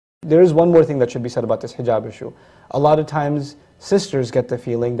There is one more thing that should be said about this hijab issue. A lot of times, sisters get the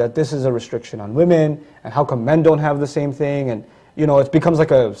feeling that this is a restriction on women, and how come men don't have the same thing, and it becomes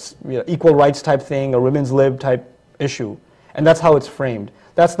like a equal rights type thing, a women's lib type issue. And that's how it's framed.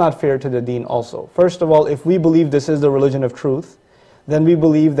 That's not fair to the deen also. First of all, if we believe this is the religion of truth, then we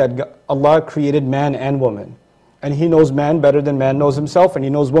believe that Allah created man and woman. And He knows man better than man knows himself, and He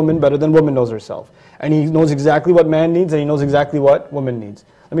knows woman better than woman knows herself. And He knows exactly what man needs, and He knows exactly what woman needs.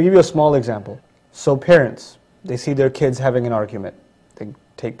 Let me give you a small example. So parents, they see their kids having an argument. They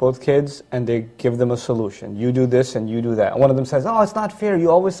take both kids and they give them a solution. You do this and you do that. And one of them says, oh, it's not fair, you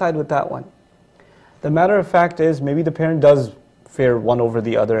always side with that one. The matter of fact is, maybe the parent does fear one over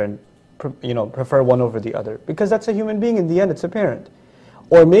the other and prefer one over the other. Because that's a human being, in the end it's a parent.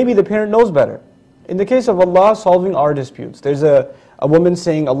 Or maybe the parent knows better. In the case of Allah solving our disputes, there's a woman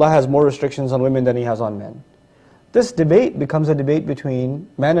saying Allah has more restrictions on women than He has on men. This debate becomes a debate between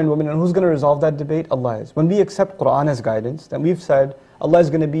man and woman, and who's going to resolve that debate? Allah is. When we accept Qur'an as guidance, then we've said, Allah is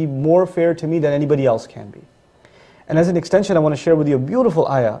going to be more fair to me than anybody else can be. And as an extension, I want to share with you a beautiful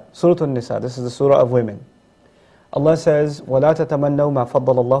ayah, Surah An-Nisa. This is the surah of women. Allah says, وَلَا تَتَمَنَّوْا مَا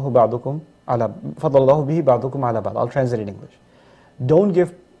فَضَّلَ اللَّهُ بِهِ بَعْضُكُمْ عَلَى بَعْضٍ. I'll translate it in English.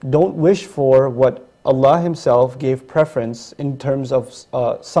 Don't wish for what Allah Himself gave preference in terms of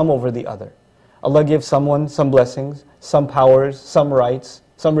some over the other. Allah gave someone some blessings, some powers, some rights,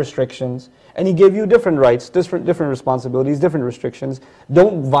 some restrictions, and He gave you different rights, different responsibilities, different restrictions.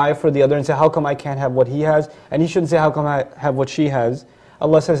 Don't vie for the other and say, how come I can't have what he has? And he shouldn't say, how come I have what she has?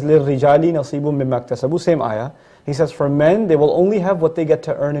 Allah says, لِلْرِجَالِ نَصِيبٌ مِّمَّا اكْتَسَبُوا. Same ayah. He says, for men, they will only have what they get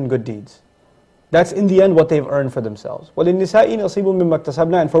to earn in good deeds. That's in the end what they've earned for themselves. وَلِلنِّسَاءِ نَصِيبٌ مِّمَّا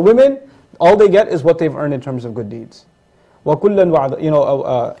اكْتَسَبْنَا. And for women, all they get is what they've earned in terms of good deeds.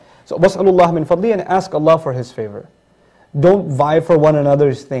 وَكُلًّا So, وَاسْأَلُوا اللَّهَ مِنْ فَضْلِهِ, and ask Allah for His favor. Don't vie for one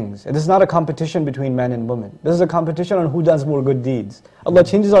another's things. This is not a competition between man and woman. This is a competition on who does more good deeds. Allah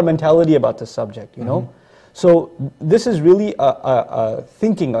changes our mentality about this subject, So this is really a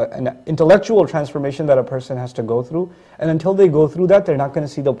thinking, an intellectual transformation that a person has to go through. And until they go through that, they're not going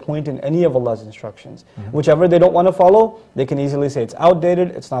to see the point in any of Allah's instructions. Whichever they don't want to follow, they can easily say it's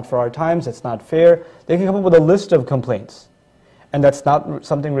outdated, it's not for our times, it's not fair. They can come up with a list of complaints. And that's not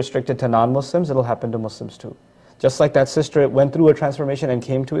something restricted to non-Muslims, it'll happen to Muslims too. Just like that sister went through a transformation and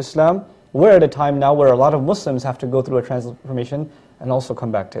came to Islam, we're at a time now where a lot of Muslims have to go through a transformation and also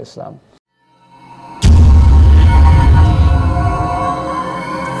come back to Islam.